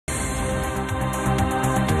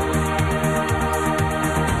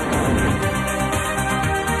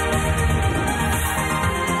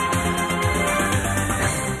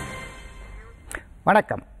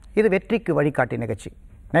வணக்கம். இது வெற்றிக்கு வழிகாட்டி நிகழ்ச்சி.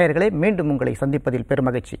 நேயர்களே, மீண்டும் உங்களை சந்திப்பதில்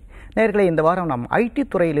பெருமகிழ்ச்சி. நேயர்களே, இந்த வாரம் நாம் ஐடி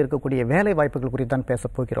துறையில் இருக்கக்கூடிய வேலை வாய்ப்புகள் குறித்து தான்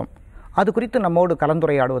பேசப் போகிறோம். அது குறித்து நம்மோடு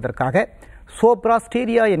கலந்துரையாடுவதற்காக சோப்ரா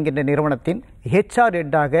ஸ்டீரியா என்கின்ற நிறுவனத்தின் HR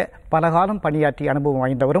ஹெட்டாக பலகாலம் பணியாற்றிய அனுபவம்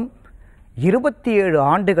வாய்ந்தவரும் 27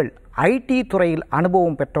 ஆண்டுகள் ஐடி துறையில்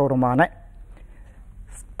அனுபவம் பெற்றவருமான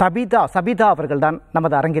சபிதா அவர்கள் தான்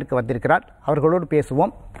நமது அரங்கிற்கு வந்திருக்கிறார். அவர்களோடு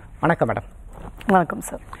பேசுவோம். வணக்கம் மேடம். வணக்கம்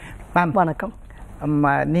சார். மேம் வணக்கம்.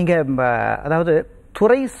 நீங்கள் அதாவது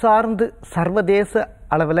துறை சார்ந்து சர்வதேச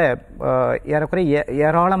அளவில் ஏறக்குறைய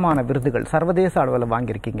ஏராளமான விருதுகள் சர்வதேச அளவில்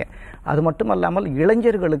வாங்கியிருக்கீங்க. அது மட்டுமல்லாமல்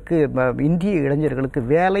இளைஞர்களுக்கு, இந்திய இளைஞர்களுக்கு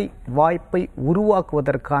வேலை வாய்ப்பை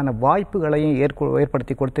உருவாக்குவதற்கான வாய்ப்புகளையும்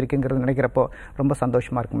ஏற்படுத்தி கொடுத்துருக்கீங்கிறது நினைக்கிறப்போ ரொம்ப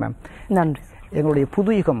சந்தோஷமாக இருக்கும் மேம். நன்றி. எங்களுடைய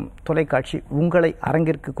புதுயுகம் தொலைக்காட்சி உங்களை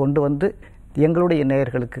அரங்கிற்கு கொண்டு வந்து எங்களுடைய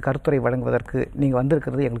நேயர்களுக்கு கருத்துரை வழங்குவதற்கு நீங்கள்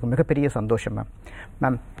வந்திருக்கிறது எங்களுக்கு மிகப்பெரிய சந்தோஷம் மேம்.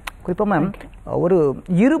 மேம், குறிப்பாக மேம், ஒரு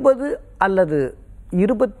 20 அல்லது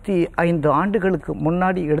 25 ஆண்டுகளுக்கு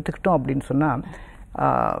முன்னாடி எடுத்துக்கிட்டோம் அப்படின்னு சொன்னால்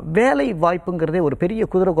வேலை வாய்ப்புங்கிறதே ஒரு பெரிய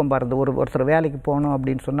குதிரை கொம்பாக இருந்து, ஒருத்தர் வேலைக்கு போனோம்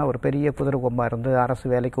அப்படின்னு சொன்னால் ஒரு பெரிய குதிரை கொம்பாக இருந்து, அரசு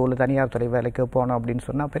வேலைக்கோ இல்லை தனியார் துறை வேலைக்கோ போனோம் அப்படின்னு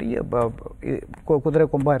சொன்னால் பெரிய குதிரை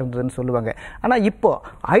கொம்பாக இருந்ததுன்னு சொல்லுவாங்க. ஆனால் இப்போ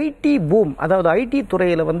ஐடி பூம், அதாவது ஐடி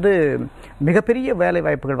துறையில் மிகப்பெரிய வேலை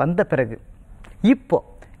வாய்ப்புகள் வந்த பிறகு இப்போ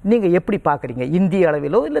நீங்கள் எப்படி பார்க்குறீங்க? இந்திய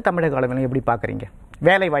அளவிலோ இல்லை தமிழக அளவிலோ எப்படி பார்க்குறீங்க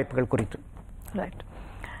வேலை வாய்ப்புகள் குறித்து? ரைட்.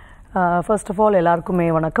 ஃபர்ஸ்ட் ஆஃப் ஆல் எல்லாருக்குமே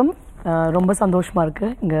வணக்கம். ரொம்ப சந்தோஷமாக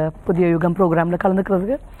இருக்குது இங்கே புதிய யுகம் ப்ரோக்ராமில்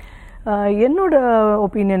கலந்துக்கிறதுக்கு. என்னோட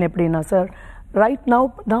ஒப்பீனியன் எப்படின்னா சார், ரைட் நவ்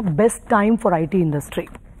தான் best time for IT industry.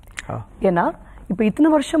 ஏன்னா இப்போ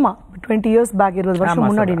இத்தனை வருஷமா 20 இயர்ஸ் பேக், 20 வருஷம்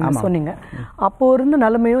முன்னாடி நீங்கள் சொன்னீங்க, அப்போ இருந்த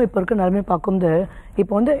நிலைமையும் இப்போ இருக்க நிலைமையும் பார்க்கும்போது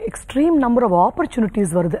இப்போ எக்ஸ்ட்ரீம் நம்பர் ஆஃப்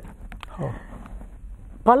ஆப்பர்ச்சுனிட்டிஸ் வருது.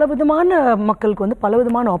 பல விதமான மக்களுக்கு பல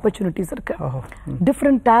விதமான ஆப்பர்ச்சுனிட்டிஸ் இருக்கு.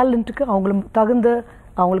 டிஃப்ரெண்ட் டேலண்ட்டுக்கு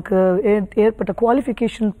அவங்களுக்கு ஏற்பட்ட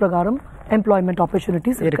குவாலிஃபிகேஷன் பிரகாரம் எம்ப்ளாய்மெண்ட்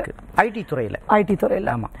ஆப்பர்ச்சுனிட்டிஸ் இருக்கு ஐடி துறையில்.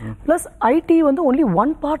 Plus ID only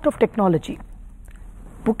one part of technology.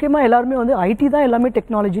 முக்கியமாக எல்லாருமே ஐடி தான் எல்லாமே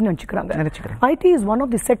டெக்னாலஜின்னு நினச்சிக்கிறாங்க. ID is one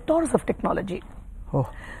of the sectors of technology.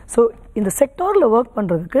 So இந்த செக்டாரில் ஒர்க்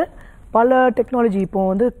பண்ணுறதுக்கு பல டெக்னாலஜி இப்போ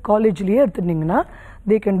காலேஜ்லேயே எடுத்துட்டிங்கன்னா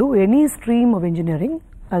they can do any stream of engineering.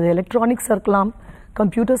 அது எலக்ட்ரானிக்ஸாக இருக்கலாம்,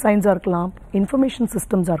 கம்ப்யூட்டர் சயின்ஸாக இருக்கலாம், இன்ஃபர்மேஷன்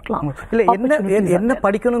சிஸ்டம்ஸாக இருக்கலாம். இல்லை, என்ன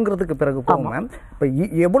படிக்கணுங்கிறதுக்கு பிறகு போகும். இப்போ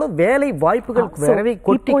எவ்வளோ வேலை வாய்ப்புகள்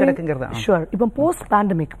கொட்டி கிடக்குங்கிறதா? ஷுவர். இப்போ போஸ்ட்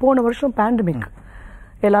பேண்டமிக், போன வருஷம் பேண்டமிக்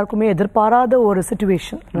எல்லாருக்குமே எதிர்பாராத ஒரு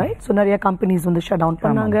சிச்சுவேஷன், ரைட்? ஸோ நிறைய கம்பெனிஸ் ஷட் டவுன்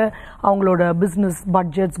பண்ணாங்க, அவங்களோட பிஸ்னஸ்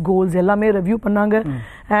பட்ஜெட்ஸ் கோல்ஸ் எல்லாமே ரிவ்யூ பண்ணாங்க.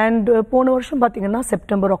 அண்ட் போன வருஷம் பார்த்தீங்கன்னா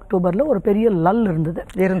செப்டம்பர் அக்டோபரில் ஒரு பெரிய லல் இருந்தது.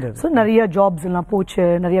 ஸோ நிறைய ஜாப்ஸ் எல்லாம் போச்சு,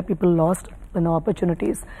 நிறைய பீப்புள் லாஸ்ட்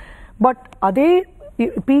ஆப்பர்ச்சுனிட்டிஸ். பட் அதே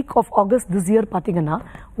peak of August this year பார்த்தீங்கன்னா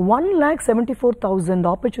 1,74,000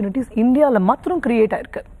 ஆப்பர்ச்சுனிட்டிஸ் இந்தியாவில் மாத்திரம் கிரியேட்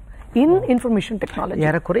ஆயிருக்கு இன் இன்ஃபர்மேஷன் டெக்னாலஜி.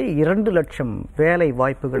 ஏறக்குறைய 2 லட்சம் வேலை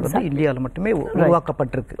வாய்ப்புகள் இந்தியாவில் மட்டுமே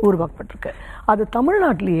உருவாக்கப்பட்டிருக்கு. அது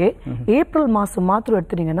தமிழ்நாட்டிலேயே ஏப்ரல் மாதம் மாத்திரம்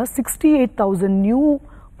எடுத்துட்டீங்கன்னா 68,000 நியூ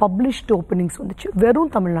பப்ளிஷ்டு ஓப்பனிங்ஸ் வந்துச்சு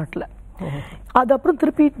வெறும் தமிழ்நாட்டில். அது அப்புறம்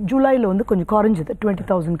திருப்பி ஜூலையில் கொஞ்சம் குறைஞ்சது,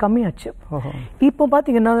 20,000 கம்மியாச்சு. இப்போ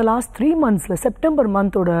பார்த்தீங்கன்னா லாஸ்ட் 3 monthsல செப்டம்பர்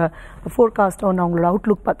மந்தோட ஃபோர்காஸ்ட் அவங்களோட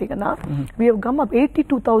அவுட்லுக் பார்த்தீங்கன்னா we have come up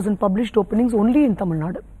 82,000 published openings only in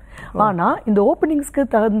Tamil Nadu. ஆனால் இந்த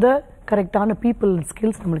ஓப்பனிங்ஸ்க்கு தகுந்த கரெக்டான பீப்புள்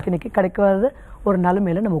ஸ்கில்ஸ் நம்மளுக்கு இன்னைக்கு கிடைக்காத ஒரு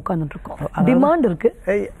நிலைமையில நம்ம உட்கார்ந்துட்டு இருக்கோம். டிமாண்ட் இருக்கு.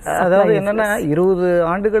 அதாவது என்னன்னா 25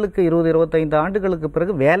 ஆண்டுகளுக்கு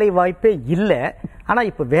பிறகு வேலை வாய்ப்பே இல்லை. ஆனா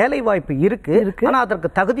இப்ப வேலை வாய்ப்பு இருக்கு, ஆனா அதற்கு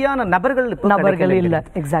தகுதியான நபர்கள் இல்ல.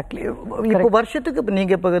 எக்ஸாக்ட்லி. இப்போ வருஷத்துக்கு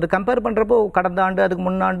நீங்க இப்ப இது கம்பேர் பண்றப்போ கடந்த ஆண்டு, அதுக்கு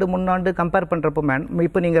முன்னாண்டு கம்பேர் பண்றப்போ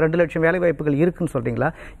இப்ப நீங்க 2 லட்சம் வேலை வாய்ப்புகள் இருக்குன்னு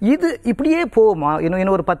சொல்றீங்களா? இது இப்படியே போகுமா?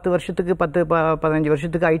 இன்னும் ஒரு 10 வருஷத்துக்கு 15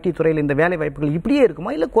 வருஷத்துக்கு ஐடி துறையில் இந்த வேலை வாய்ப்புகள் இப்படியே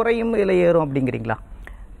இருக்குமா, இல்ல குறையும் இல்ல ஏறும் அப்படிங்கிறீங்களா?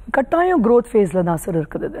 கட்டாயம் growth phaseல தான் சார்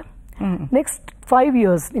இருக்குது. Next 5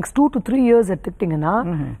 years, next 2 to 3 years எடுத்துக்கிட்டீங்கன்னா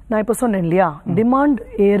நான் இப்போ சொன்னேன் இல்லையா, டிமாண்ட்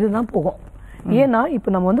ஏறுதான் போகும். ஏன்னா இப்போ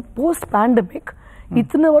நம்ம போஸ்ட் பேண்டமிக்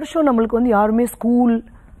இத்தனை வருஷம் நம்மளுக்கு யாருமே ஸ்கூல்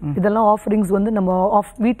இதெல்லாம் ஆஃபரிங்ஸ் நம்ம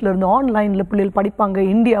வீட்டில இருந்து ஆன்லைன்ல பிள்ளைகள் படிப்பாங்க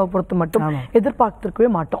இந்தியாவை பொறுத்து மட்டும் எதிர்பார்த்துருக்கவே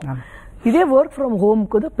மாட்டோம். இதே ஒர்க் ஃப்ரம்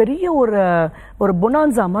ஹோம்க்கு பெரிய ஒரு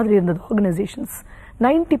பொனான்சா மாதிரி இருந்தது ஆர்கனைசேஷன்ஸ்.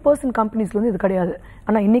 90% கம்பெனிஸ்ல இது கிடையாது.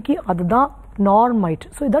 ஆனால் இன்னைக்கு அதுதான் நார்ம் ஆயிட்டு.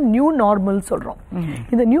 ஸோ இதான் நியூ நார்மல் சொல்கிறோம்.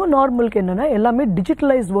 இந்த நியூ நார்மலுக்கு என்னன்னா எல்லாமே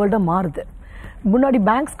டிஜிட்டலைஸ் வேர்ல்டாக மாறுது. முன்னாடி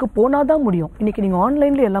பேங்க்ஸ்க்கு போனால் தான் முடியும், இன்னைக்கு நீங்கள்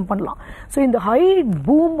ஆன்லைன்ல எல்லாம் பண்ணலாம். ஸோ இந்த ஹை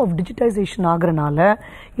பூம் ஆஃப் டிஜிட்டைசேஷன் ஆகுறனால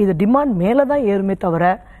இது டிமாண்ட் மேலே தான் ஏறுமே தவிர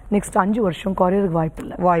நெக்ஸ்ட் 5 வருஷம் குறையறதுக்கு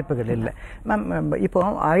வாய்ப்புகள் இல்லை மேம். இப்போ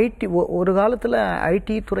ஐடி ஒரு காலத்தில்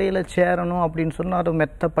ஐடி துறையில் சேரணும் அப்படின்னு சொன்னால் அது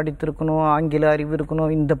மெத்த படித்திருக்கணும், ஆங்கில அறிவு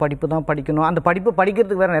இருக்கணும், இந்த படிப்பு தான் படிக்கணும், அந்த படிப்பு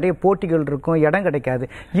படிக்கிறதுக்கு வேறு நிறைய போட்டிகள் இருக்கும், இடம் கிடைக்காது.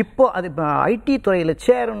 இப்போ அது ஐடி துறையில்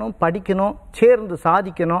சேரணும், படிக்கணும், சேர்ந்து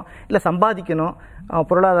சாதிக்கணும், இல்லை சம்பாதிக்கணும்,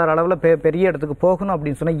 பொருளாதார அளவில் பெரிய இடத்துக்கு போகணும்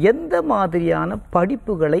அப்படின்னு சொன்னால் எந்த மாதிரியான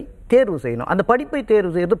படிப்புகளை தேர்வு செய்யணும்? அந்த படிப்பை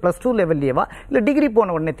தேர்வு செய்யறது +2 லெவல்லையேவா இல்லை டிகிரி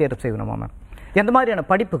போன உடனே தேர்வு செய்யணுமா மேம்? எந்த மாதிரியான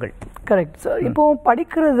படிப்புகள்? Correct sir. இப்போ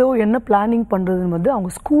படிக்கிறதோ என்ன பிளானிங் பண்ணுறதுன்னு வந்து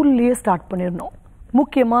அவங்க ஸ்கூல்லேயே ஸ்டார்ட் பண்ணிடணும்.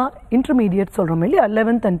 முக்கியமாக இன்டர்மீடியட் சொல்கிறோம் இல்லையா,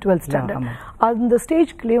 11th and 12th ஸ்டாண்டர்ட், அந்த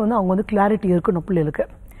ஸ்டேஜ்க்குள்ளேயே வந்து அவங்க வந்து கிளாரிட்டி இருக்கணும் பிள்ளைகளுக்கு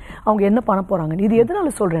அவங்க என்ன பண்ண போகிறாங்கன்னு. இது எதனால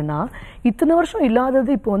சொல்கிறேன்னா, இத்தனை வருஷம்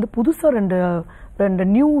இல்லாதது இப்போ வந்து புதுசாக ரெண்டு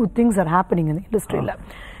நியூ திங்ஸ் ஆர் ஹேப்பனிங் இந்த இண்டஸ்ட்ரியில்.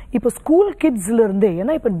 இப்போ ஸ்கூல் கிட்ஸ்ல இருந்தே,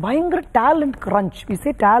 ஏன்னா இப்போ பயங்கர talent crunch, we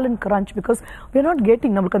say talent crunch because we are not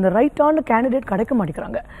getting, நம்மளுக்கு அந்த ரைட்டான கேண்டிடேட் கிடைக்க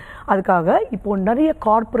மாட்டேங்கிறாங்க. அதுக்காக இப்போ நிறைய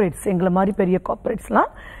கார்பரேட்ஸ், எங்களை மாதிரி பெரிய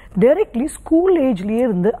கார்பரேட்ஸ்லாம் டைரக்ட்லி ஸ்கூல் ஏஜ்லேயே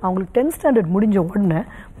இருந்து அவங்களுக்கு 10th ஸ்டாண்டர்ட் முடிஞ்ச உடனே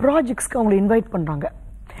ப்ராஜெக்ட்ஸ்க்கு அவங்களை இன்வைட் பண்ணுறாங்க.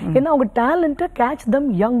 ஏன்னா அவங்க டேலண்ட்டை கேட்ச் தம்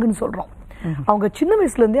யங்னு சொல்கிறோம். அவங்க சின்ன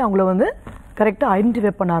வயசுலேருந்தே அவங்கள வந்து கரெக்டாக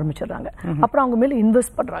ஐடென்டிஃபை பண்ண ஆரம்பிச்சிடுறாங்க. அப்புறம் அவங்க மேலே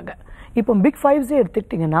இன்வெஸ்ட் பண்ணுறாங்க. இப்போ பிக் 5ஸே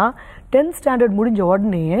எடுத்துக்கிட்டிங்கன்னா 10th ஸ்டாண்டர்ட் முடிஞ்ச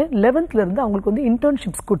உடனே 11th இருந்து அவங்களுக்கு வந்து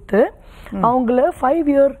இன்டர்ன்ஷிப்ஸ் கொடுத்து அவங்கள 5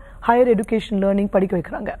 இயர் ஹையர் எஜுகேஷன் லேர்னிங் படிக்க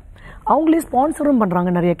வைக்கிறாங்க. அவங்களே ஸ்பான்சரும்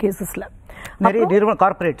பண்ணுறாங்க நிறைய கேசஸில். நிறைய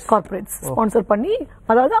கார்பரேட்ஸ் ஸ்பான்சர் பண்ணி,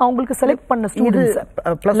 அதாவது அவங்களுக்கு செலக்ட் பண்ண ஸ்டூடெண்ட்ஸ்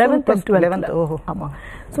 11th and 12th. ஆமாம்.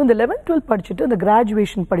 ஸோ இந்த 11th 12th படிச்சுட்டு இந்த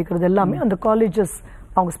கிராஜுவேஷன் படிக்கிறது எல்லாமே அந்த காலேஜஸ்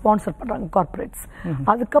அவங்க ஸ்பான்சர் பண்றாங்க கார்பரேட்ஸ்.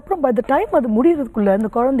 அதுக்கப்புறம் பை த டைம் அது முடியறதுக்குள்ள இந்த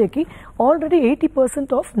குழந்தைக்கு ஆல்ரெடி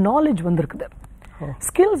 80% ஆஃப் நாலேஜ் வந்திருக்குது.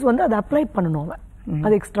 ஸ்கில்ஸ் வந்து அதை அப்ளை பண்ணணும், அவன்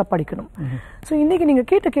அது எக்ஸ்ட்ரா படிக்கணும். ஸோ இன்னைக்கு நீங்க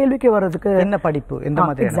கேட்ட கேள்விக்கு வர்றதுக்கு என்ன படிப்பு, எந்த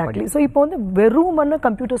மாதிரி எக்ஸாக்ட்லி. ஸோ இப்போ வந்து வெறுமன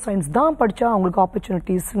கம்ப்யூட்டர் சயின்ஸ் தான் படிச்சா அவங்களுக்கு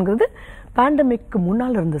ஆப்பர்ச்சுனிட்டிஸ்ங்கிறது பேண்டமிக்கு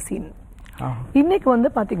முன்னால் இருந்த சீன். இன்னைக்கு வந்து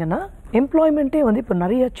பாத்தீங்கன்னா எம்ப்ளாய்மெண்ட்டே வந்து இப்போ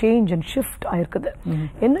நிறைய சேஞ்ச் அண்ட் ஷிஃப்ட் ஆயிருக்குது.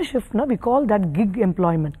 என்ன ஷிஃப்ட்னா we call that kick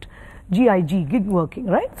employment, GIG, gig working,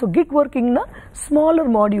 right? So gig working na smaller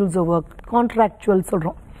modules of work, contractual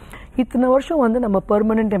சொல்றோம். இத்தனை வருஷம் வந்து நம்ம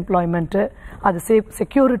பெர்மனன்ட் எம்ப்ளாய்மெண்ட், அது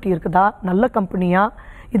செக்யூரிட்டி இருக்குதா, நல்ல கம்பெனியா,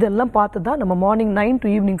 இதெல்லாம் பார்த்து தான் நம்ம மார்னிங் 9 to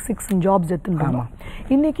evening 6 ஜாப்ஸ் எடுத்துட்டோம்.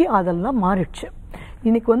 இன்னைக்கு அதெல்லாம் மாறிடுச்சு.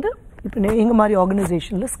 இன்னைக்கு வந்து இப்போ எங்க மாதிரி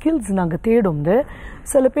ஆர்கனைசேஷன்ல ஸ்கில்ஸ் நாங்க தேடும்.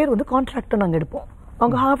 சில பேர் வந்து கான்ட்ராக்டர் நாங்க எடுப்போம்.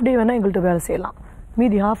 அவங்க ஹாஃப் டே வேணா எங்கள்கிட்ட வேலை செய்யலாம்,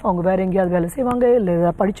 மீதி ஹாஃப் அவங்க வேற எங்கேயாவது வேலை செய்வாங்க, இல்லை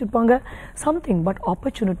ஏதாவது படிச்சிருப்பாங்க something. But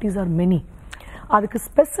opportunities are many. அதுக்கு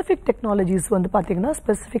ஸ்பெசிஃபிக் டெக்னாலஜிஸ் வந்து பார்த்தீங்கன்னா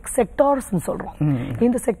ஸ்பெசிஃபிக் செக்டார்ஸ்ன்னு சொல்கிறோம்.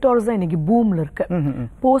 இந்த செக்டார்ஸ் தான் இன்னைக்கு பூமில் இருக்கு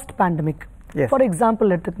போஸ்ட் பேண்டமிக். ஃபார்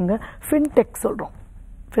எக்ஸாம்பிள் எடுத்துக்கோங்க, ஃபின்டெக் சொல்கிறோம்,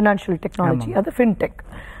 ஃபினான்ஷியல் டெக்னாலஜி, அது ஃபின்டெக்.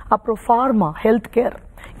 அப்புறம் ஃபார்மா, ஹெல்த் கேர்,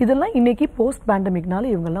 இதெல்லாம் இன்னைக்கு போஸ்ட் பேண்டமிக்னால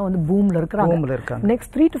இவங்கெல்லாம் வந்து பூம்ல இருக்கிறாங்க.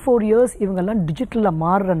 நெக்ஸ்ட் 3 to 4 இயர்ஸ் இவங்கெல்லாம் டிஜிட்டல்ல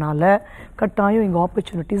மாறுறதுனால கட்டாயம் இங்க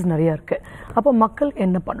ஆப்பர்ச்சுனிட்டிஸ் நிறைய இருக்கு. அப்போ மக்கள்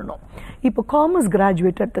என்ன பண்ணணும்? இப்போ காமர்ஸ்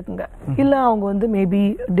கிராஜுவேட் எடுத்துக்கோங்க, இல்ல அவங்க வந்து மேபி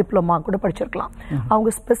டிப்ளமா கூட படிச்சிருக்கலாம்.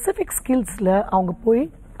 அவங்க ஸ்பெசிபிக் ஸ்கில்ஸ்ல அவங்க போய்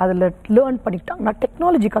அதில் லேர்ன் பண்ணிக்கிட்டாங்கன்னா,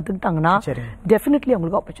 டெக்னாலஜி கற்றுக்கிட்டாங்கன்னா டெஃபினெட்லி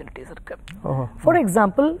அவங்களுக்கு ஆப்பர்ச்சுனிட்டிஸ் இருக்கு. ஃபார்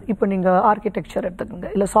எக்ஸாம்பிள் இப்போ நீங்கள் ஆர்கிடெக்சர் எடுத்துக்கோங்க,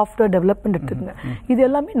 இல்லை சாஃப்ட்வேர் டெவலப்மெண்ட் எடுத்துக்கோங்க, இது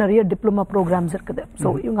எல்லாமே நிறைய டிப்ளமா ப்ரோக்ராம்ஸ் இருக்குது. ஸோ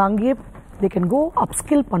இவங்க அங்கேயே they can go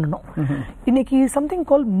upskill பண்ணணும். இன்னைக்கு something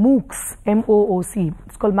call MOOCs, MOOC,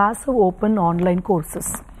 it's call massive open online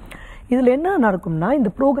courses. இதில் என்ன நடக்கும்னா,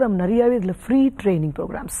 இந்த ப்ரோக்ராம் நிறையாவே இதில் ஃப்ரீ ட்ரைனிங்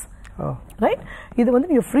ப்ரோக்ராம்ஸ், ரைட்? இது வந்து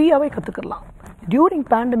நீங்கள் ஃப்ரீயாகவே கற்றுக்கலாம். டியூரிங்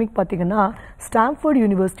பேண்டமிக் பார்த்தீங்கன்னா ஸ்டான்ஃபோர்ட்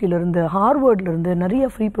யூனிவர்சிட்டியிலிருந்து, ஹார்வர்ட்லேருந்து நிறைய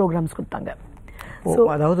ஃப்ரீ ப்ரோக்ராம்ஸ் கொடுத்தாங்க.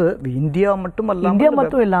 அதாவது இந்தியா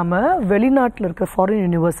மட்டும் இல்லாம வெளிநாட்டில் இருக்க ஃபாரின்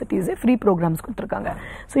யூனிவர்சிட்டிஸே ஃப்ரீ ப்ரோக்ராம்ஸ் கொடுத்துருக்காங்க.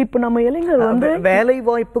 ஸோ இப்போ நம்ம இளைஞர் வந்து வேலை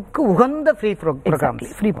வாய்ப்புக்கு உகந்த ஃப்ரீ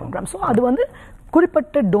ப்ரோக்ராம். ஸோ அது வந்து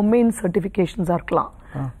குறிப்பிட்ட டொமைன் சர்டிஃபிகேஷன்ஸாக இருக்கலாம்,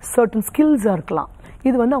 சர்டன் ஸ்கில்ஸாக இருக்கலாம்.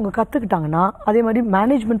 இது வந்து அவங்க கற்றுக்கிட்டாங்கன்னா, அதே மாதிரி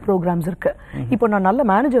மேனேஜ்மெண்ட் ப்ரோக்ராம்ஸ் இருக்கு. இப்போ நான் நல்ல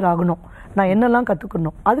மேனேஜர் ஆகணும், நான் என்னெல்லாம்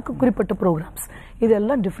கற்றுக்கணும், அதுக்கு குறிப்பிட்ட ப்ரோக்ராம்ஸ்,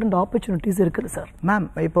 இதெல்லாம் டிஃப்ரெண்ட் ஆப்பர்ச்சுனிட்டிஸ் இருக்குது சார். மேம்,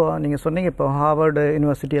 இப்போ நீங்கள் சொன்னீங்க, இப்போ ஹார்வர்டு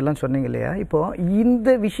யூனிவர்சிட்டி எல்லாம் சொன்னீங்க இல்லையா? இப்போ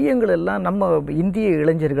இந்த விஷயங்கள் எல்லாம் நம்ம இந்திய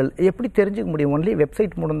இளைஞர்கள் எப்படி தெரிஞ்சுக்க முடியும்? ஒன்லி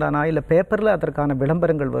வெப்சைட் மூலம்தானா, இல்லை பேப்பரில் அதற்கான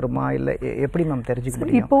விளம்பரங்கள் வருமா, இல்லை எப்படி மேம் தெரிஞ்சுக்க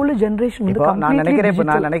முடியும்? இப்போ உள்ள ஜென்ரேஷன் நான்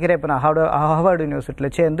நினைக்கிறேன் இப்போ நான் ஹார்வர்டு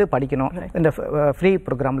யூனிவர்சிட்டியில் சேர்ந்து படிக்கணும், இந்த ஃப்ரீ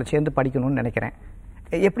ப்ரோக்ராமில் சேர்ந்து படிக்கணும்னு நினைக்கிறேன்.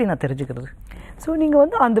 எப்படி நான் தெரிஞ்சுக்கிறது? ஸோ நீங்கள்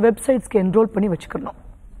வந்து அந்த வெப்சைட்ஸ்க்கு என்ரோல் பண்ணி வச்சுக்கணும்,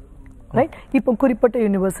 ரைட்? இப்போ குறிப்பிட்ட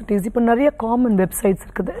யூனிவர்சிட்டிஸ், இப்போ நிறைய காமன் வெப்சைட்ஸ்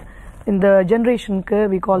இருக்குது. இந்த ஜென்ரேஷனுக்கு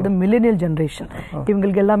we call the millennial generation.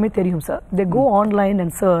 இவங்களுக்கு எல்லாமே தெரியும் sir. They go online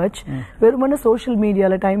and search. வெறுமனே சோஷியல்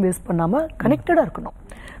மீடியாவில் டைம் வேஸ்ட் பண்ணாமல் கனெக்டடாக இருக்கணும்.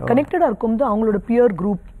 கனெக்டடாக இருக்கும்போது அவங்களோட பியர்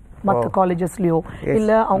குரூப் மற்ற காலேஜஸ்லயோ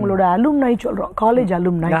இல்ல அவங்களோட அலும்னை சொல்றோம், காலேஜ்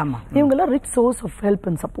அலும்னை, இவங்க எல்லாம் rich source of help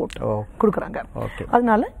and support கொடுக்குறாங்க.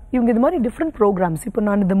 அதனால இவங்க இது மாதிரி டிஃப்ரெண்ட் ப்ரோக்ராம்ஸ், இப்போ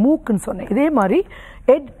நான் இந்த மூக்குன்னு சொன்னேன், இதே மாதிரி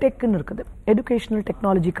எட் டெக்னு இருக்குது, எஜுகேஷனல்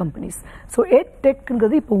டெக்னாலஜி கம்பெனிஸ். ஸோ எட்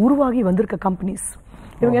டெக்ங்கிறது இப்போ உருவாகி வந்திருக்க கம்பெனிஸ்.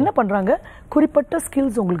 இவங்க என்ன பண்றாங்க, குறிப்பிட்ட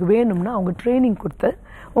ஸ்கில்ஸ் உங்களுக்கு வேணும்னா அவங்க ட்ரைனிங் கொடுத்து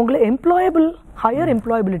உங்களை எம்ப்ளாயபிள், ஹையர்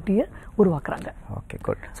எம்ப்ளாயபிலிட்டியை உருவாக்குறாங்க. Okay,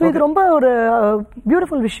 good. ஸோ இது ரொம்ப ஒரு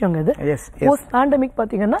பியூட்டிஃபுல் விஷயங்க. இது போஸ்ட் பேண்டமிக்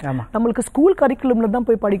பாத்தீங்கன்னா நம்மளுக்கு ஸ்கூல் கரிக்குலம்ல தான்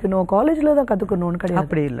போய் படிக்கணும், காலேஜ்ல தான் கத்துக்கணும்னு கிடையாது.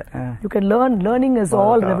 அப்படி இல்ல, you can learning is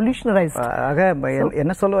all ரெவல்யூஷனரைஸ்ட். ஆக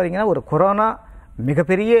என்ன சொல்ல வரீங்கன்னா, ஒரு கொரோனா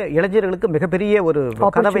மிகப்பெரிய இளைஞர்களுக்கு மிகப்பெரிய ஒரு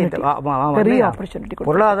கதவை,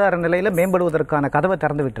 பொருளாதார நிலையில மேம்படுவதற்கான கதவை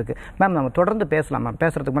திறந்து விட்டுருக்கு. மேம், நம்ம தொடர்ந்து பேசலாம் மேம்.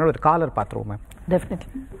 பேசுறதுக்கு முன்னாடி ஒரு காலர் பாத்துருவோம் மேம்.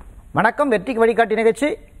 டெஃபினெட்லி. வணக்கம், வெற்றிக்கு வழிகாட்டி நிகழ்ச்சி.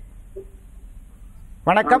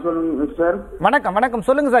 வணக்கம் சார். வணக்கம் வணக்கம்,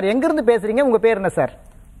 சொல்லுங்க சார். எங்க இருந்து பேசுறீங்க? உங்க பேர் என்ன சார்?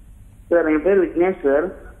 சார், என் பேர் விக்னேஷ் சார்.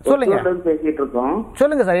 சொல்லுங்க. பேசிட்டு இருக்கோம்.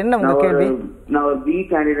 சொல்லுங்க சார், என்ன உங்க கேள்வி? நான் ஒரு B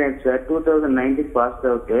candidate sir. 2019 pass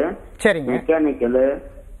out. சரிங்க. மெக்கானிக்கல்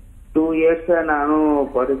 2 years நானும்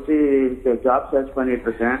படிச்சு ஜாப் சர்ச் பண்ணிட்டு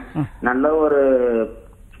இருக்கேன். நல்ல ஒரு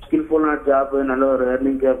ஸ்கில்ஃபுல்லான ஜாப், நல்ல ஒரு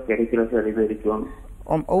ஏர்னிங் ஜாப் கிடைக்கல சார் இது வரைக்கும்.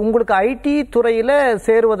 உங்களுக்கு ஐடி துறையில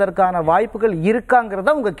சேருவதற்கான வாய்ப்புகள்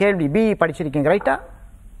இருக்காங்கிறதா உங்க கேள்வி? பி படிச்சிருக்கீங்க, ரைட்டா?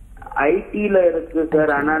 ஐடில இருக்கு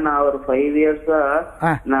சார். ஆனா நான் ஒரு 5 years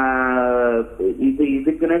நான்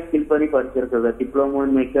இதுக்குன்னே ஸ்கில் பண்ணி படிச்சிருக்கேன் sir. Diploma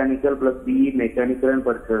in mechanical plus BE mechanical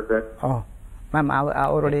படிச்சிருக்கேன் சார். மேம்,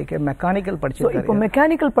 அவருடைய மெக்கானிக்கல் படிச்சிருக்காரு. இப்போ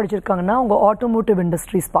மெக்கானிக்கல் படிச்சிருக்காங்கன்னா உங்க ஆட்டோமோட்டிவ்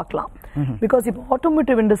இண்டஸ்ட்ரீஸ் பார்க்கலாம். பிகாஸ் இப்போ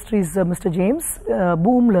ஆட்டோமோட்டிவ் இண்டஸ்ட்ரீஸ் மிஸ்டர் ஜேம்ஸ்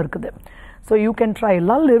பூம்ல இருக்குது. So you can try.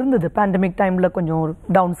 லல் இருந்தது, பேண்டமிக் டைம்ல கொஞ்சம்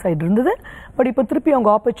டவுன் சைடு இருந்தது. பட் இப்போ திருப்பி அவங்க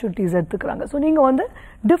ஆப்பர்ச்சுனிட்டிஸ் எடுத்துக்கிறாங்க. ஸோ நீங்க வந்து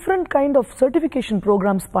different kind of certification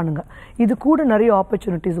programs பண்ணுங்க. இது கூட நிறைய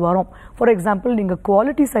ஆப்பர்ச்சுனிட்டிஸ் வரும். ஃபார் எக்ஸாம்பிள், நீங்க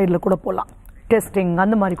குவாலிட்டி சைடில் கூட போகலாம், டெஸ்டிங்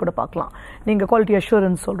அந்த மாதிரி கூட பார்க்கலாம். நீங்க குவாலிட்டி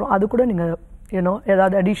அஷூரன்ஸ் சொல்றோம், அது கூட நீங்க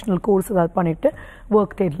ஏதாவது அடிஷனல் கோர்ஸ் ஏதாவது பண்ணிட்டு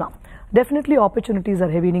ஒர்க் தேடலாம். Definitely opportunities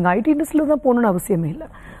are heavy. நீங்க ஐடி இண்டஸ்ட்ரியில தான் போகணும்னு அவசியமே இல்லை.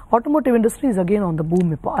 Automotive industry is again on the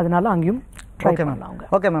boom இப்போ, அதனால அங்கேயும் ட்ரை பண்ணலாம்.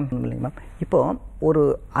 Okay ma'am. மேம், இப்போ ஒரு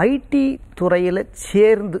ஐடி துறையில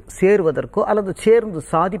சேருவதற்கோ அல்லது சேர்ந்து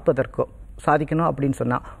சாதிக்கணும் அப்படின்னு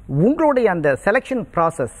சொன்னா உங்களுடைய அந்த செலெக்ஷன்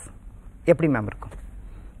ப்ராசஸ் எப்படி மேம் இருக்கும்?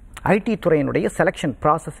 ஐடி துறையினுடைய செலெக்ஷன்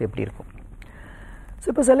ப்ராசஸ் எப்படி இருக்கும்? ஸோ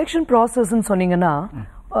இப்போ செலெக்ஷன் ப்ராசஸ்ன்னு சொன்னீங்கன்னா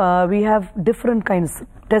we have different kinds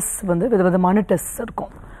tests, வந்து விதவிதமான டெஸ்ட்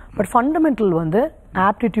இருக்கும். பட் ஃபண்டமெண்டல் வந்து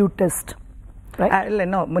ஆப்டிடியூட் டெஸ்ட். இல்லை,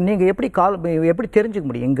 இன்னும் நீங்கள் எப்படி தெரிஞ்சுக்க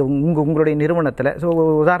முடியும் உங்களுடைய நிறுவனத்தில்? ஸோ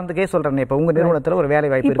உதாரணத்துக்கே சொல்கிறேன், இப்போ உங்கள் நிறுவனத்தில் ஒரு வேலை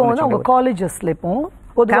வாய்ப்பு இப்போ வந்து அவங்க காலேஜஸ்ல இப்போ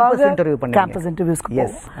கேம்பஸ் இன்டர்வியூ பண்ணுவீங்க. கேம்பஸ் இன்டர்வியூஸ்க்கு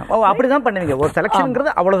எஸ், அப்படிதான் பண்ணுவீங்க. ஒரு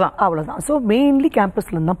செலெக்ஷன்ங்கிறது அவ்வளோதான். ஸோ மெயின்லி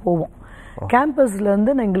கேம்பஸ்ல இருந்து தான் போவோம். கேம்பஸ்ல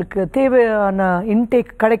இருந்து எங்களுக்கு தேவையான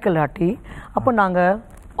இன்டேக் கிடைக்கலாட்டி அப்போ நாங்கள்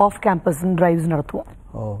ஆஃப் கேம்பஸ் டிரைவ்ஸ் நடத்துவோம்.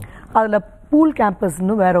 அதுல பூல்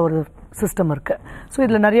கேம்பஸ்னு வேற ஒரு சிஸ்டம் இருக்கு. ஸோ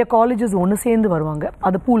இதுல நிறைய காலேஜஸ் ஒன்று சேர்ந்து வருவாங்க,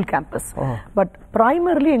 அது பூல் கேம்பஸ். பட்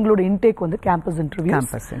பிரைமர்லி எங்களோட இன்டேக் வந்து கேம்பஸ் இன்டர்வியூ.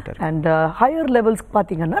 அண்ட் ஹையர் லெவல்ஸ்க்கு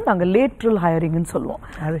பார்த்தீங்கன்னா நாங்கள் லேட்ரல் ஹையரிங்னு சொல்லுவோம்.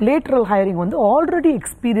 லேட்ரல் ஹையரிங் வந்து ஆல்ரெடி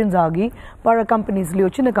எக்ஸ்பீரியன்ஸ் ஆகி பல கம்பெனிஸ்லயோ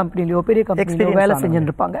சின்ன கம்பெனிலயோ பெரிய கம்பெனிலயோ வேலை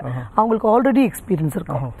செஞ்சுட்டு இருப்பாங்க. அவங்களுக்கு ஆல்ரெடி எக்ஸ்பீரியன்ஸ்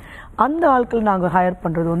இருக்கும். அந்த ஆட்கள் நாங்கள் ஹையர்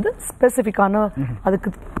பண்றது வந்து ஸ்பெசிஃபிக்கான அதுக்கு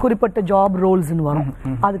குறிப்பிட்ட ஜாப் ரோல்ஸ்ன்னு வரும்,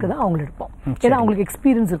 அதுக்கு தான் அவங்களை எடுப்போம். ஏன்னா அவங்களுக்கு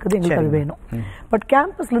எக்ஸ்பீரியன்ஸ் இருக்குது, எங்களுக்கு அது வேணும். பட்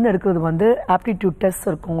கேம்பஸ்ல இருந்து எடுக்கிறது வந்து ஆப்டிடியூட் டெஸ்ட்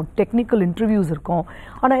இருக்கும், டெக்னிக்கல் இன்டர்வியூஸ் இருக்கும்.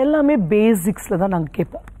 ஆனா எல்லாமே பேசிக்ஸ்ல தான் நாங்க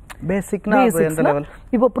கேட்போம்.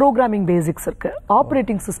 இப்போ ப்ரோக்ராமிங் பேசிக்ஸ் இருக்கு,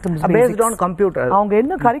 operating systems based on computer, அவங்க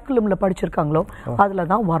என்ன கரிக்குலம்ல படிச்சிருக்காங்களோ அதுல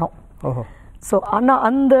தான் வரும். ஸோ ஆனால்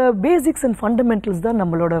அந்த பேசிக்ஸ் அண்ட் ஃபண்டமெண்டல்ஸ் தான்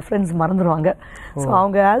நம்மளோட ஃப்ரெண்ட்ஸ் மறந்துடுவாங்க. ஸோ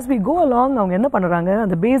அவங்க ஆஸ் வி கோ அலாங் அவங்க என்ன பண்ணுறாங்க,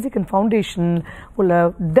 அந்த பேசிக் அண்ட் ஃபவுண்டேஷன் உள்ள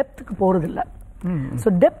டெப்த்துக்கு போகிறதில்ல. ஸோ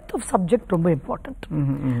டெப்த் ஆஃப் சப்ஜெக்ட் ரொம்ப இம்பார்ட்டன்ட்.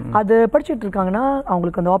 அது படிச்சுட்டு இருக்காங்கன்னா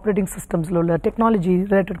அவங்களுக்கு அந்த ஆப்ரேட்டிங் சிஸ்டம்ஸில் உள்ள டெக்னாலஜி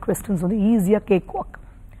ரிலேட்டட் கொஸ்டின்ஸ் வந்து ஈஸியாக கேட்குவாங்க.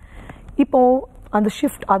 இப்போ அந்த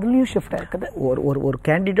ஷிஃப்ட் அதுலயும் ஷிஃப்ட் இருக்குது. ஒரு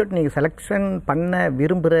கேண்டிடேட் நீங்க செலக்ஷன் பண்ண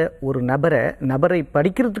விரும்புற ஒரு நபரை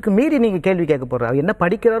படிக்கிறதுக்கு மீறி நீங்க கேள்வி கேட்க போறாரு. என்ன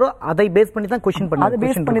படிக்கிறாரோ அதை பேஸ் பண்ணி தான் क्वेश्चन பண்ணுவாங்க. அதை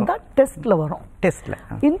பேஸ் பண்ணி தான் டெஸ்ட்ல வரும். டெஸ்ட்ல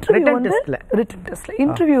இன்டர்வியூ வந்து ரிட்டன் டெஸ்ட்ல,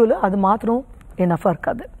 இன்டர்வியூல அது மாத்திரம் எனஃபா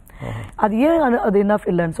இருக்காது. அது ஏன் அது என்னஃப்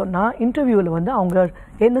இல்லைன்னு சொன்னா, இன்டர்வியூல வந்து அவங்க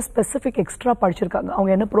என்ன ஸ்பெசிபிக் எக்ஸ்ட்ரா படிச்சிருக்காங்க,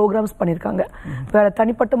 அவங்க என்ன ப்ரோக்ராம்ஸ் பண்ணிருக்காங்க, வேற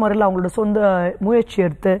தனிப்பட்ட முறையில் அவங்களோட சொந்த முயற்சி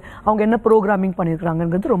எடுத்து அவங்க என்ன ப்ரோக்ராமிங்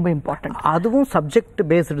பண்ணிருக்காங்கிறது ரொம்ப இம்பார்ட்டன்ட். அதுவும் சப்ஜெக்ட்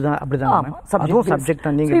பேஸ்டு தான். அப்படிதான் சப்ஜெக்ட்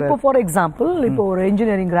தான். நீங்க இப்போ ஃபார் எக்ஸாம்பிள் இப்போ ஒரு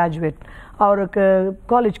இன்ஜினியரிங் கிராஜுவேட் அவருக்கு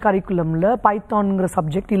காலேஜ் கரிக்குலம்ல பைத்தான்ங்கிற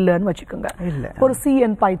சப்ஜெக்ட் இல்லைன்னு வச்சுக்கோங்க. ஒரு சி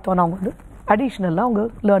அண்ட் பைத்தான் அவங்க வந்து அடிஷ்னலாக அவங்க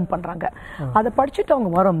லேர்ன் பண்ணுறாங்க. அதை படிச்சுட்டு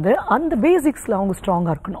அவங்க வரும்போது அந்த பேசிக்ஸில் அவங்க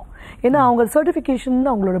ஸ்ட்ராங்காக இருக்கணும். ஏன்னா அவங்க சர்டிஃபிகேஷன்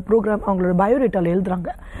அவங்களோட ப்ரோக்ராம் அவங்களோட பயோடேட்டாவில் எழுதுறாங்க.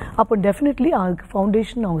 அப்போ டெஃபினெட்லி அதுக்கு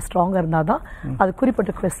ஃபவுண்டேஷன் அவங்க ஸ்ட்ராங்காக இருந்தால் தான் அது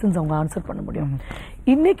குறிப்பிட்ட கொஸ்டின்ஸ் அவங்க ஆன்சர் பண்ண முடியும்.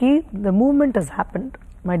 இன்னைக்கு இந்த movement has happened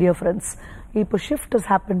my dear friends. இப்போ shift has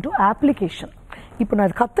happen to application. இப்போ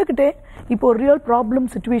நான் கற்றுக்கிட்டேன். இப்போ ஒரு ரியல் ப்ராப்ளம்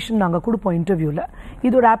சுச்சுவேஷன் நாங்கள் கொடுப்போம் இன்டர்வியூவில்.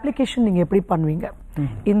 இதோட அப்ளிகேஷன் நீங்கள் எப்படி பண்ணுவீங்க,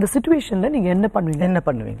 இந்த சுச்சுவேஷனில் நீங்கள் என்ன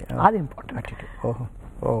பண்ணுவீங்க, அது இம்பார்ட்டன்ட். ஓஹோ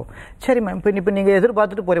ஓ சரி மேம். இப்போ நீங்கள்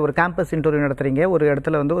எதிர்பார்த்துட்டு போகிறீங்க, ஒரு கேம்பஸ் இன்டர்வியூ நடத்துறீங்க, ஒரு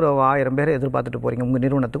இடத்துல வந்து ஒரு 1000 பேரை எதிர்பார்த்துட்டு போகிறீங்க. உங்கள்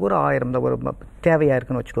நிறுவனத்துக்கு ஒரு 1000 தான் ஒரு தேவையாக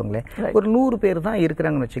இருக்குன்னு வச்சுக்கோங்களேன். ஒரு 100 பேர் தான்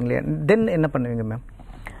இருக்கிறாங்கன்னு வச்சுங்களேன். தென் என்ன பண்ணுவீங்க மேம்?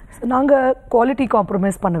 நாங்கள் குவாலிட்டி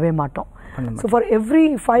காம்ப்ரமைஸ் பண்ணவே மாட்டோம். ஸோ ஃபார் எவ்ரி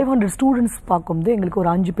 500 ஸ்டூடெண்ட்ஸ் பார்க்கும்போது எங்களுக்கு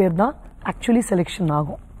ஒரு 5 பேர் தான் ஆக்சுவலி செலெக்ஷன்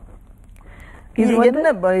ஆகும். இது என்ன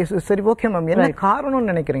சரி ஓகே மேம், என்ன காரணம்னு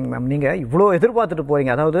நினைக்கிறீங்க மேம்? நீங்கள் இவ்வளோ எதிர்பார்த்துட்டு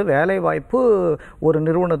போறீங்க. அதாவது வேலை வாய்ப்பு ஒரு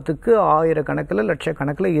நிறுவனத்துக்கு 1000 கணக்கில்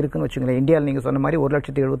லட்சக்கணக்கில் இருக்குன்னு வச்சுங்களேன். இந்தியாவில் நீங்கள் சொன்ன மாதிரி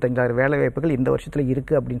 1,75,000 வேலை வாய்ப்புகள் இந்த வருஷத்தில்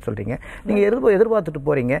இருக்குது அப்படின்னு சொல்கிறீங்க. நீங்கள் எதிர்பார்த்துட்டு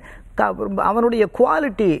போகிறீங்க. அவனுடைய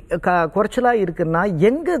குவாலிட்டி குறைச்சலாக இருக்குன்னா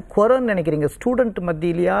எங்கே குறைன்னு நினைக்கிறீங்க? ஸ்டூடெண்ட்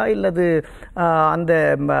மத்தியிலையா இல்லது அந்த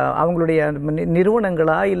அவங்களுடைய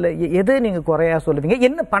நிறுவனங்களா இல்லை எதை நீங்கள் குறையா சொல்லுவீங்க?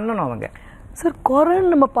 என்ன பண்ணணும் அவங்க? சார்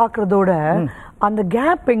குறைன்னு நம்ம பார்க்கறதோட அந்த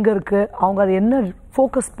கேப் எங்க இருக்கு, அவங்க அதை என்ன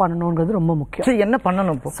ஃபோக்கஸ் பண்ணணும்ன்றது ரொம்ப முக்கியம். சரி, என்ன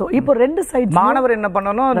பண்ணணும்? இப்போ 2 சைடு மாணவர் என்ன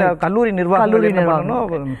பண்ணணும், கல்லூரி நிர்வாகம் என்ன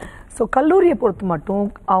பண்ணணும்? ஸோ கல்லூரியை பொறுத்து மட்டும்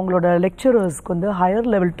அவங்களோட லெக்சரர்ஸ்க்கு வந்து ஹையர்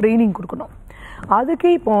லெவல் ட்ரைனிங் கொடுக்கணும்.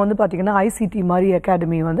 அதுக்கே இப்போ வந்து பார்த்தீங்கன்னா ஐசிடி மாதிரி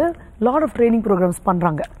அகாடமி வந்து லாட் ஆஃப் ட்ரைனிங் ப்ரோக்ராம்ஸ்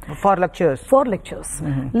பண்ணுறாங்க ஃபார் லெக்சரர்ஸ்.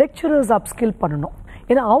 லெக்சரர்ஸ் அப்ஸ்கில் பண்ணணும்.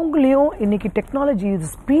 ஏன்னா அவங்களையும் இன்னைக்கு டெக்னாலஜி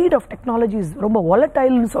ஸ்பீட் ஆஃப் டெக்னாலஜி ரொம்ப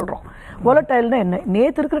வாலடைல்னு சொல்கிறோம். வாலடைல்னா என்ன?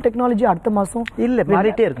 நேற்று இருக்கிற டெக்னாலஜி அடுத்த மாதம் இல்லை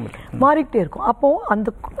மாறிட்டே இருக்கும். அப்போ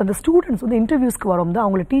அந்த ஸ்டூடெண்ட்ஸ் வந்து இன்டர்வியூஸ்க்கு வரும்போது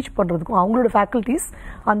அவங்களை டீச் பண்ணுறதுக்கும் அவங்களோட ஃபேக்கல்ட்டிஸ்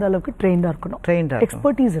அந்த அளவுக்கு ட்ரெயின்டாக இருக்கணும்,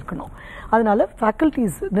 எக்ஸ்பர்டீஸ் இருக்கணும். அதனால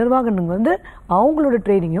ஃபேக்கல்ட்டிஸ் நிர்வாகங்கள் வந்து அவங்களோட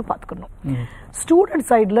ட்ரைனிங்கையும் பார்த்துக்கணும். ஸ்டூடெண்ட்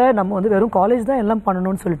சைடில் நம்ம வந்து வெறும் காலேஜ் தான் எல்லாம்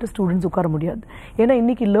பண்ணணும்னு சொல்லிட்டு ஸ்டூடெண்ட்ஸ் உட்கார முடியாது. ஏன்னா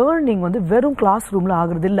இன்னைக்கு லேர்னிங் வந்து வெறும் கிளாஸ் ரூமில்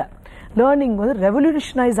ஆகுறது இல்லை. லேர்னிங் வந்து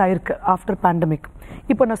ரெவல்யூஷனைஸ் ஆயிருக்கு ஆஃப்டர் பேண்டமிக்.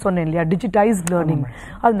 இப்போ நான் சொன்னேன் இல்லையா, டிஜிட்டைஸ்ட் லேர்னிங்.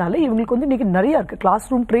 அதனால இவங்களுக்கு வந்து இன்னைக்கு நிறைய இருக்கு. கிளாஸ்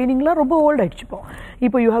ரூம் ட்ரைனிங்லாம் ரொம்ப ஓல்ட் ஆயிடுச்சு.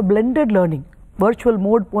 இப்போ you have blended learning. Virtual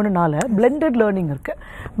mode போனனால பிளெண்டட் லேர்னிங் இருக்கு.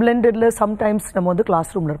 பிளெண்டட்ல சம்டைம்ஸ் நம்ம வந்து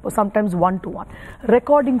கிளாஸ் ரூம்ல இருப்போம், சம்டைம்ஸ் 1-to-1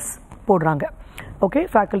 ரெக்கார்டிங்ஸ் போடுறாங்க. ஓகே,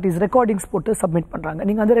 ஃபேக்கல்ட்டிஸ் ரெக்கார்டிங்ஸ் போட்டு சப்மிட் பண்றாங்க.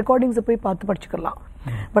 நீங்க அந்த ரெக்கார்டிங்ஸை போய் பார்த்து படிச்சுக்கலாம்.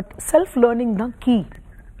 பட் செல்ஃப் லேர்னிங் தான் கீ.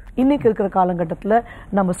 இன்னைக்கு இருக்கிற காலகட்டத்தில்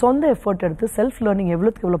நம்ம சொந்த எஃபர்ட் எடுத்து செல்ஃப் லேர்னிங்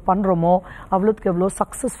எவ்வளோக்கு எவ்வளோ பண்ணுறோமோ அவ்வளோக்கு எவ்வளோ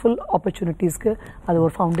சக்ஸஸ்ஃபுல் ஆப்பர்ச்சுனிட்டிஸ்க்கு அது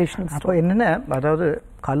ஒரு ஃபவுண்டேஷன். அப்போ என்னென்ன, அதாவது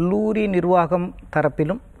கல்லூரி நிர்வாகம்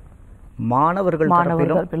தரப்பிலும் மாணவர்கள்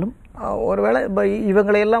தரப்பிலும் ஒருவேளை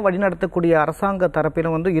இவங்களையெல்லாம் வழிநடத்தக்கூடிய அரசாங்க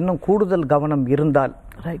தரப்பிலும் வந்து இன்னும் கூடுதல் கவனம் இருந்தால்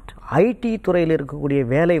ஐடி துறையில் இருக்கக்கூடிய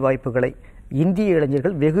வேலை வாய்ப்புகளை இந்திய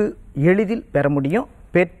இளைஞர்கள் வெகு எளிதில் பெற முடியும்.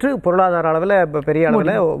 பெற்று பொருளாதார அளவில் பெரிய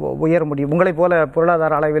அளவில் உயர முடியும். உங்களை போல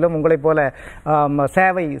பொருளாதார அளவிலும் உங்களை போல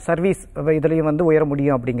சேவை சர்வீஸ் இதுலையும் வந்து உயர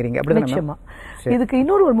முடியும் அப்படிங்கிறீங்க. அப்படி நிச்சயமா. இதுக்கு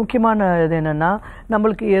இன்னொரு ஒரு முக்கியமான இது என்னன்னா,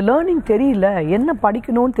 நம்மளுக்கு லேர்னிங் தெரியல, என்ன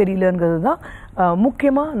படிக்கணும்னு தெரியலங்கிறது தான்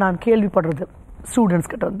முக்கியமாக நான் கேள்விப்படுறது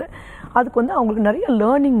ஸ்டூடெண்ட்ஸ் கிட்ட வந்து. அதுக்கு வந்து அவங்களுக்கு நிறைய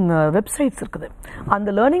லேர்னிங் வெப்சைட்ஸ் இருக்குது. அந்த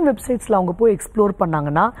லேர்னிங் வெப்சைட்ஸில் அவங்க போய் எக்ஸ்ப்ளோர்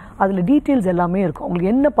பண்ணாங்கன்னா அதில் டீட்டெயில்ஸ் எல்லாமே இருக்கும்.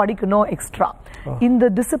 அவங்களுக்கு என்ன படிக்கணும் எக்ஸ்ட்ரா, இந்த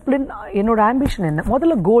டிசிப்ளின், என்னோட ஆம்பிஷன் என்ன,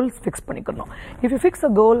 முதல்ல கோல்ஸ் ஃபிக்ஸ் பண்ணிக்கணும். If you fix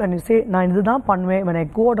a goal and you say நான் இதுதான் பண்ணுவேன் when I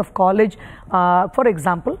go out of college, for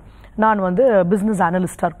example நான் வந்து பிஸ்னஸ்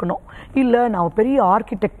அனலிஸ்டாக இருக்கணும், இல்லை நான் பெரிய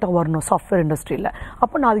ஆர்கிடெக்டாக வரணும் சாஃப்ட்வேர் இண்டஸ்ட்ரியில்,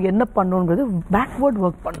 அப்போ நான் அதுக்கு என்ன பண்ணணுங்கிறது பேக்வேர்ட்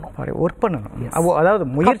ஒர்க் பண்ணணும். அதாவது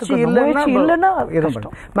முயற்சி இல்லைன்னா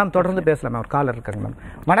மேம் தொடர்ந்து பேசலாம். ஒரு காலர் இருக்காங்க மேம்.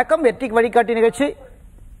 வணக்கம், வெற்றிக்கு வழிகாட்டி நிகழ்ச்சி.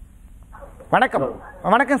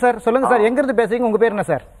 வணக்கம் சார், சொல்லுங்க சார், எங்க இருந்து பேசுறீங்க? உங்க பேர் என்ன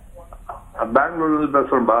சார்? பெங்களூர்ல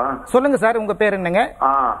பேசுறேன்பா. சொல்லுங்க சார், உங்க பேர் என்னங்க?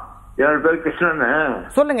 என்னோட பேர் கிருஷ்ணன்.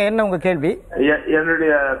 சொல்லுங்க, என்ன உங்க கேள்வி?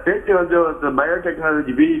 என்னுடைய பேச்சு வந்து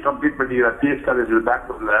பயோடெக்னாலஜி பிஇ கம்ப்ளீட் பண்ணிக்கிறேன் டிஎஸ் காலேஜ்ல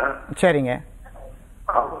பெங்களூர்ல. சரிங்க.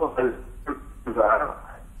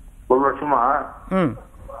 ஒரு வருஷமா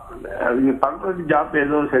பண்றது ஜாப்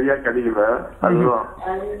எதுவும் சரியா கிடைக்கல. அதுதான்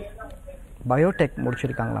பயோடெக்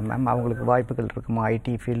முடிச்சிருக்காங்களா மேம்? அவங்களுக்கு வாய்ப்புகள் இருக்குமா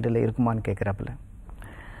ஐடி ஃபீல்டில் இருக்குமான்னு கேட்குறாப்புல.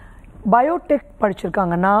 பயோடெக்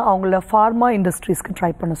படிச்சிருக்காங்கன்னா அவங்கள ஃபார்மா இண்டஸ்ட்ரீஸ்க்கு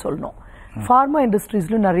ட்ரை பண்ண சொல்லணும். ஃபார்மா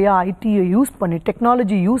இண்டஸ்ட்ரீஸில் நிறைய ஐடியை யூஸ் பண்ணி,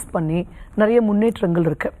 டெக்னாலஜி யூஸ் பண்ணி நிறைய முன்னேற்றங்கள்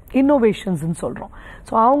இருக்கு, இன்னோவேஷன்ஸ்ன்னு சொல்கிறோம்.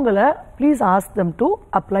 ஸோ அவங்கள please ask them to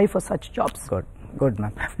apply for such jobs. Good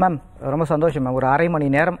ma'am. Ma'am ரொம்ப சந்தோஷம் மேம். ஒரு அரை மணி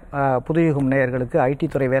நேரம் புதுயுகம் நேயர்களுக்கு ஐடி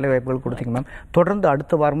துறை வேலைவாய்ப்புகள் கொடுத்தீங்க மேம். தொடர்ந்து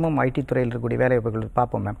அடுத்த வாரமும் ஐடி துறையில் இருக்கக்கூடிய வேலைவாய்ப்புகள்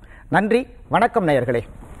பார்ப்போம் மேம். நன்றி, வணக்கம் நேயர்களே.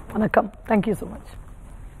 வணக்கம், தேங்க்யூ ஸோ மச்.